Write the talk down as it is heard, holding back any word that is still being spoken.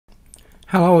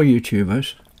Hello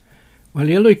YouTubers. Well,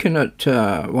 you're looking at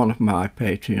one of my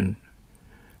Patreon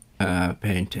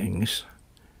paintings,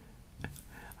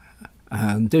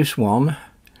 and this one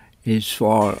is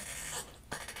for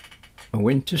a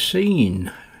winter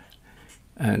scene,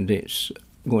 and it's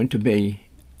going to be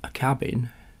a cabin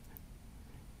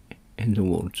in the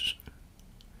woods.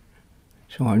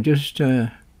 So I'm just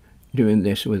doing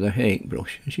this with a Hake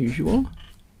brush as usual,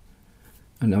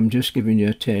 and I'm just giving you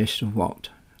a taste of what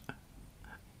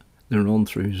the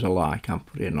run-throughs are like I'm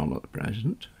putting on at the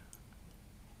present.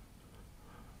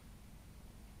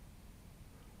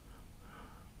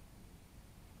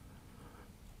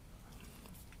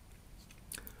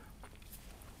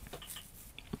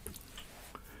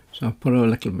 So I put a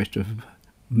little bit of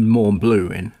more blue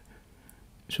in.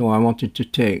 So I wanted to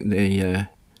take the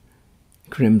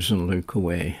crimson look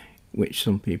away, which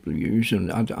some people use,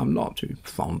 and I'm not too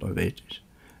fond of it. It's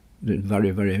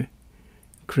very, very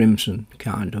crimson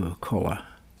kind of a colour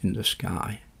in the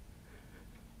sky.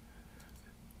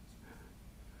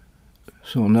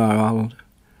 So now I'm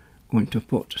going to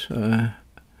put a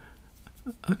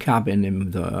cabin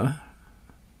in there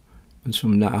and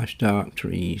some nice dark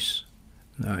trees.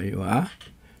 There you are.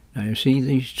 Now you see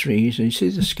these trees, and you see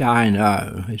the sky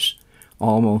now. It's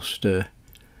almost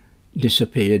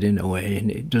disappeared in a way, and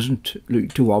it doesn't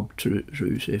look too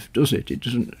obtrusive, does it? It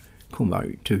doesn't come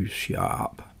out too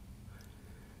sharp.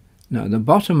 Now the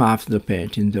bottom half of the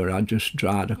painting there I just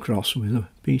dried across with a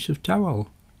piece of towel,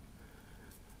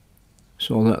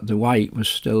 so that the white was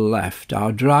still left.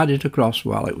 I dried it across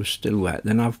while it was still wet,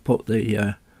 then I've put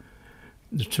the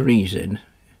trees in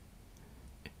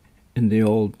the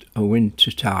old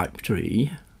winter type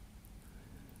tree.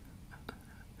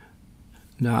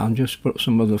 Now I'll just put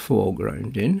some of the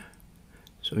foreground in,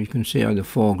 so you can see how the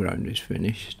foreground is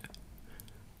finished.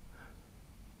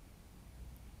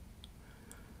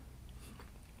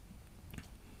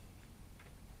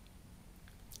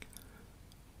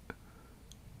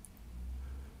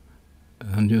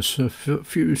 And just a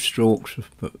few strokes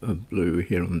of blue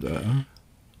here and there.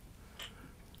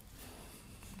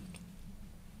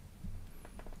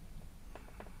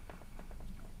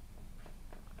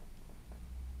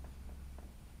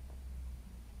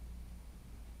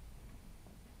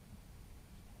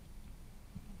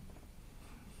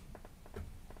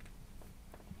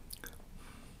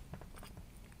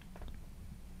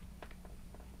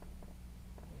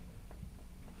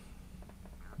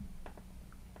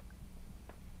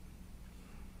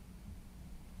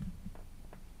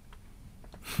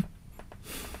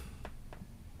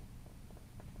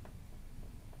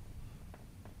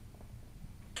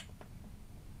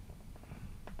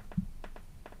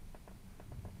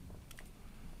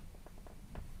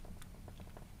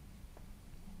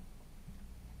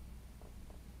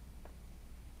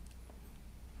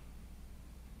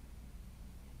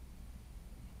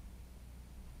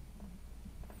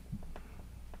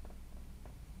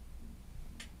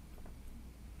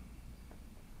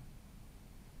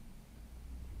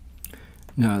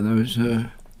 Now there's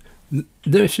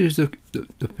this is the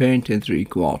painting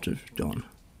 3/4 done.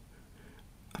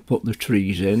 I put the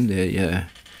trees in, the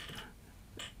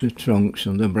trunks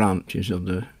and the branches of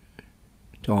the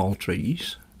tall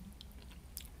trees,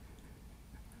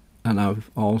 and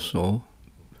I've also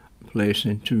placed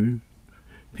in 2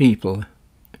 people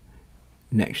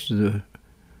next to the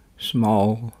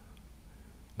small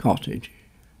cottage.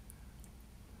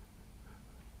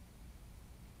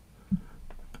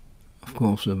 Of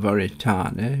course they're very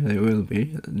tiny, they will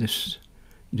be at this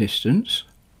distance,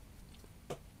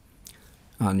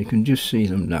 and you can just see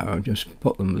them now. I've just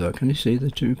put them there. Can you see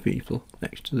the 2 people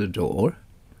next to the door,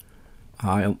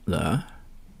 high up there?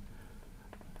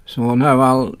 So now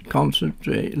I'll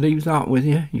concentrate, leave that with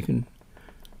you. You can,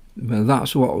 well,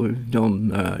 that's what we've done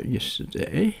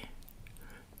yesterday,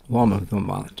 one of them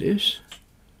that is.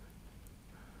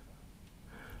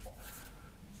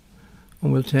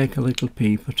 And we'll take a little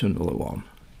peep at another one.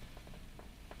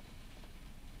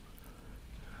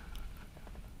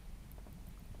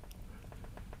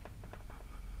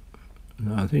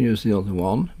 Now here's the other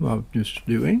one I'm just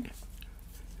doing.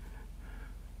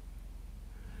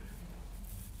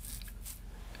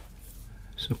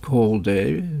 It's a cold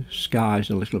day, the sky's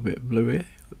a little bit bluey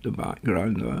at the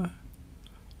background there.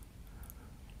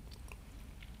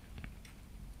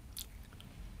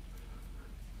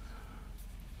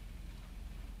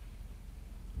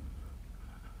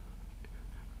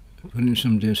 Putting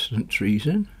some distant trees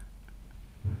in.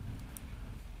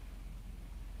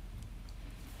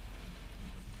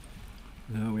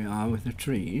 There we are with the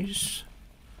trees,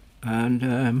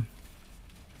 and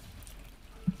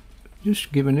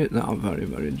just giving it that very,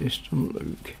 very distant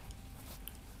look.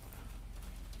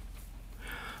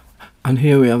 And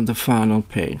here we have the final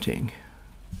painting.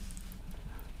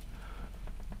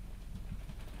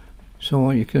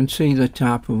 So you can see the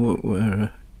type of work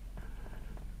we're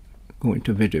going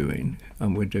to be doing,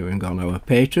 and we're doing on our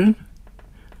pattern.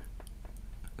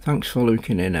 Thanks for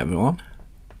looking in, everyone.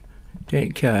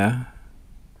 Take care.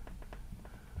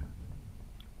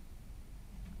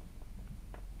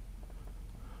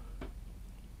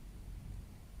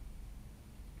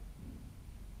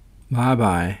 Bye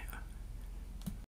bye.